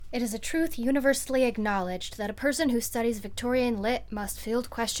It is a truth universally acknowledged that a person who studies Victorian lit must field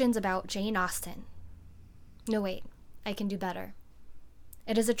questions about Jane Austen. No, wait, I can do better.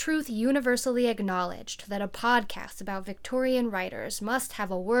 It is a truth universally acknowledged that a podcast about Victorian writers must have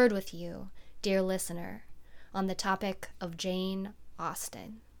a word with you, dear listener, on the topic of Jane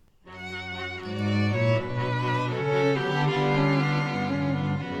Austen.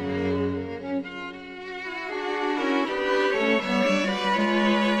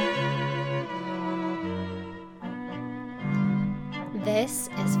 This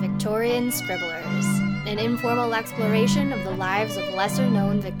is Victorian Scribblers, an informal exploration of the lives of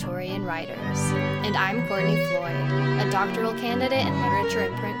lesser-known Victorian writers. And I'm Courtney Floyd, a doctoral candidate in literature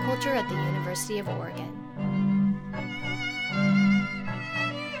and print culture at the University of Oregon.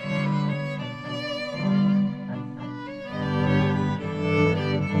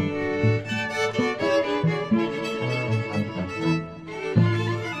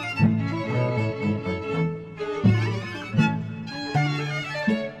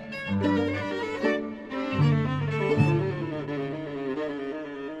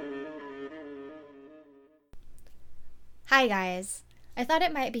 Hi guys! I thought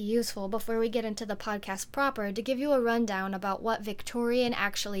it might be useful before we get into the podcast proper to give you a rundown about what Victorian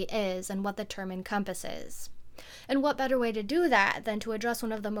actually is and what the term encompasses. And what better way to do that than to address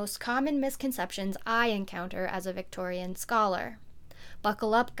one of the most common misconceptions I encounter as a Victorian scholar.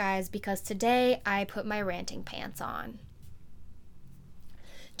 Buckle up guys, because today I put my ranting pants on.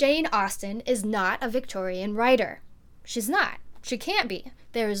 Jane Austen is not a Victorian writer. She's not. She can't be.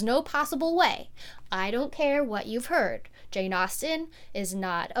 There is no possible way. I don't care what you've heard. Jane Austen is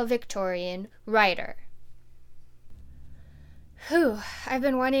not a Victorian writer. Whew, I've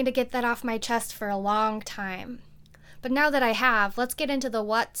been wanting to get that off my chest for a long time. But now that I have, let's get into the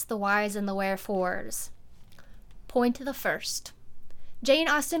whats, the whys, and the wherefores. Point the first. Jane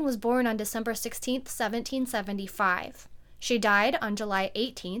Austen was born on December 16th, 1775. She died on July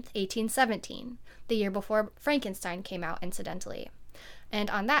 18th, 1817, the year before Frankenstein came out, incidentally. And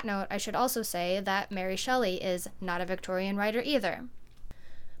on that note, I should also say that Mary Shelley is not a Victorian writer either.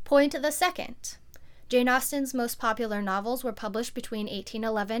 Point the second. Jane Austen's most popular novels were published between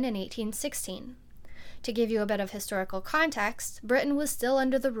 1811 and 1816. To give you a bit of historical context, Britain was still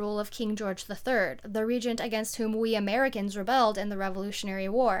under the rule of King George III, the regent against whom we Americans rebelled in the Revolutionary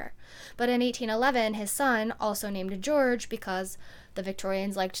War. But in 1811, his son, also named George because the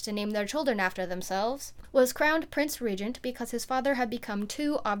Victorians liked to name their children after themselves, was crowned Prince Regent because his father had become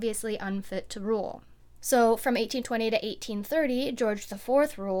too obviously unfit to rule. So from 1820 to 1830, George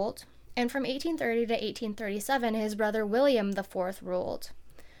IV ruled, and from 1830 to 1837, his brother William IV ruled.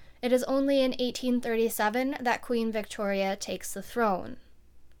 It is only in 1837 that Queen Victoria takes the throne.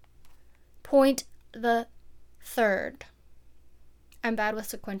 Point the third. I'm bad with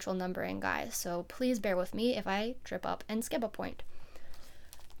sequential numbering, guys, so please bear with me if I trip up and skip a point.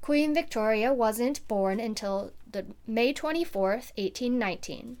 Queen Victoria wasn't born until May 24th,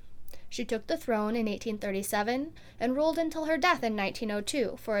 1819. She took the throne in 1837 and ruled until her death in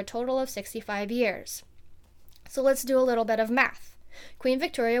 1902 for a total of 65 years. So let's do a little bit of math. Queen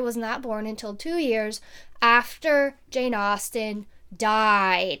Victoria was not born until 2 years after Jane Austen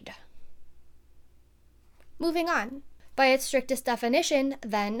died. Moving on. By its strictest definition,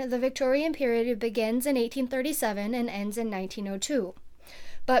 then, the Victorian period begins in 1837 and ends in 1902.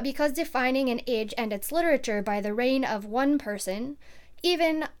 But because defining an age and its literature by the reign of one person,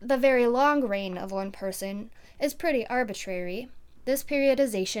 even the very long reign of one person, is pretty arbitrary, this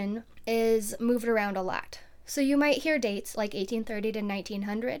periodization is moved around a lot. So you might hear dates like 1830 to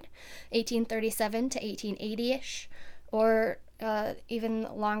 1900, 1837 to 1880-ish, or even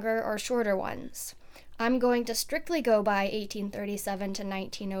longer or shorter ones. I'm going to strictly go by 1837 to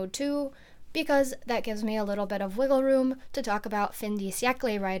 1902 because that gives me a little bit of wiggle room to talk about fin de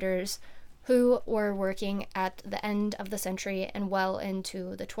siècle writers who were working at the end of the century and well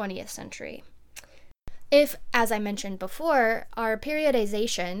into the 20th century. If, as I mentioned before, our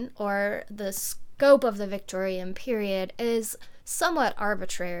periodization, or the scope of the Victorian period, is somewhat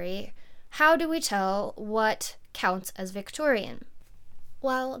arbitrary, how do we tell what counts as Victorian?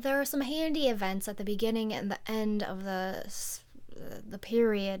 Well, there are some handy events at the beginning and the end of the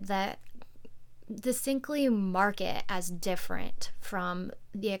period that distinctly mark it as different from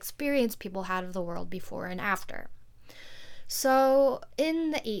the experience people had of the world before and after. So,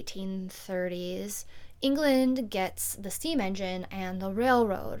 in the 1830s, England gets the steam engine and the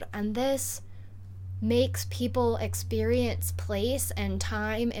railroad, and this makes people experience place and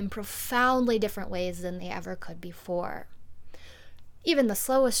time in profoundly different ways than they ever could before. Even the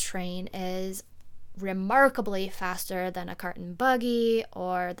slowest train is remarkably faster than a cart and buggy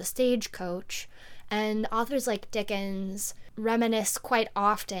or the stagecoach, and authors like Dickens reminisce quite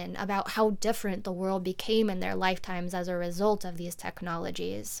often about how different the world became in their lifetimes as a result of these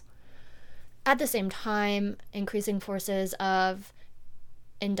technologies. At the same time, increasing forces of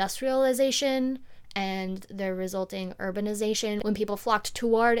industrialization and their resulting urbanization, when people flocked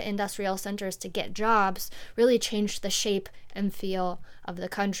toward industrial centers to get jobs, really changed the shape and feel of the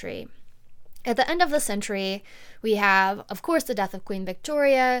country. At the end of the century, we have, of course, the death of Queen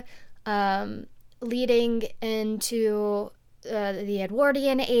Victoria, leading into the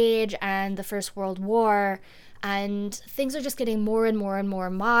Edwardian Age and the First World War, and things are just getting more and more and more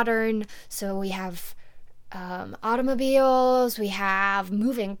modern. So we have automobiles, we have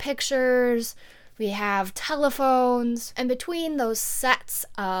moving pictures, we have telephones, and between those sets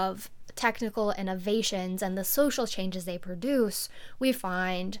of technical innovations and the social changes they produce, we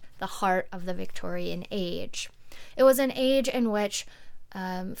find the heart of the Victorian Age. It was an age in which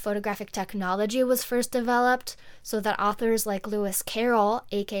photographic technology was first developed so that authors like Lewis Carroll,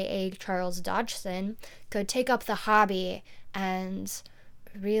 aka Charles Dodgson, could take up the hobby and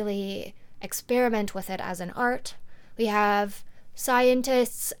really experiment with it as an art. We have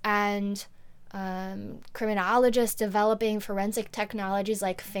scientists and criminologists developing forensic technologies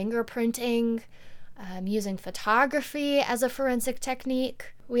like fingerprinting, using photography as a forensic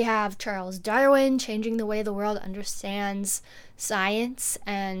technique. We have Charles Darwin changing the way the world understands science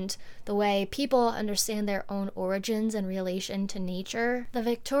and the way people understand their own origins in relation to nature. The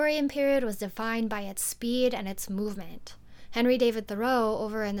Victorian period was defined by its speed and its movement. Henry David Thoreau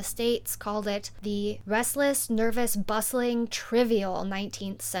over in the States called it the restless, nervous, bustling, trivial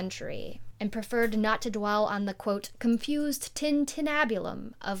 19th century, and preferred not to dwell on the, quote, confused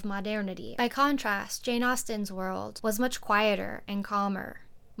tintinnabulum of modernity. By contrast, Jane Austen's world was much quieter and calmer,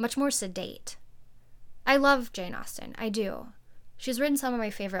 much more sedate. I love Jane Austen, I do. She's written some of my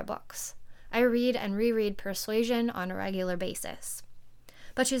favorite books. I read and reread Persuasion on a regular basis.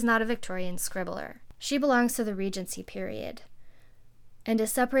 But she's not a Victorian scribbler. She belongs to the Regency period, and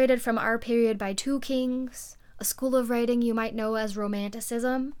is separated from our period by two kings, a school of writing you might know as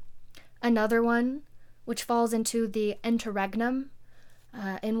Romanticism, another one, which falls into the interregnum,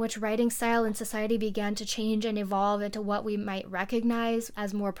 in which writing style and society began to change and evolve into what we might recognize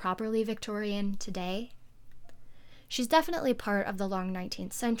as more properly Victorian today. She's definitely part of the long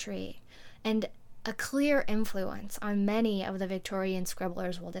 19th century, and a clear influence on many of the Victorian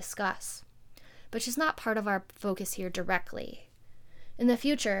scribblers we'll discuss. But she's not part of our focus here directly. In the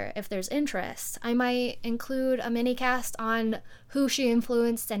future, if there's interest, I might include a mini-cast on who she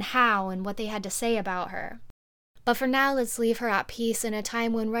influenced and how and what they had to say about her. But for now, let's leave her at peace in a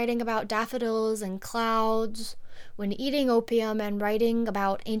time when writing about daffodils and clouds, when eating opium and writing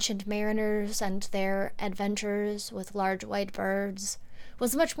about ancient mariners and their adventures with large white birds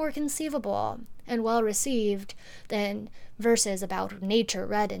was much more conceivable and well received than verses about nature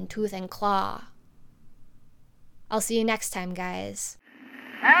red in tooth and claw. I'll see you next time, guys.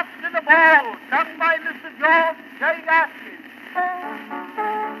 After the Ball, sung by Mr. George J. Gaskins.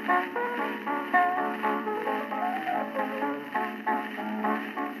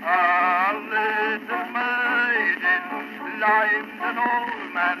 A little maiden climbed an old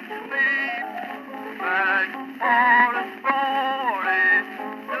man's knee, begged for a story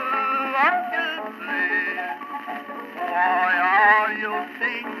to Uncle Flea. Why are you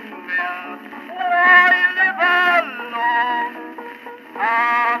single? Why live alone?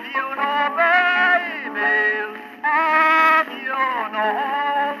 Have you no baby? Have you no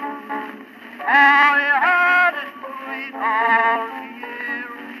home? I had a sweetheart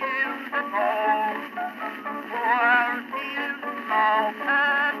years ago, where he is now,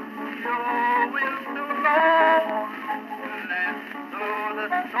 and you will soon know. Listen to the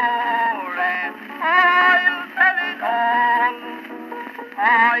story, I'll tell it all.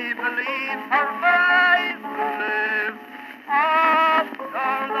 I believe her face lives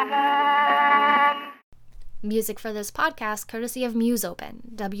after the ball. Music for this podcast courtesy of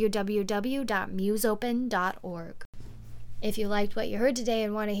MuseOpen, www.museopen.org. If you liked what you heard today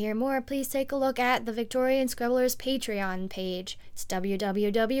and want to hear more, please take a look at the Victorian Scribblers Patreon page. It's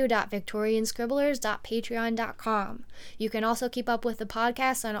www.victorianscribblers.patreon.com. You can also keep up with the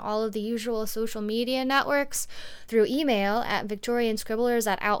podcast on all of the usual social media networks through email at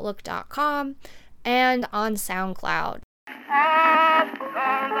victorianscribblers@outlook.com and on SoundCloud. After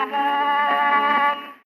the ball.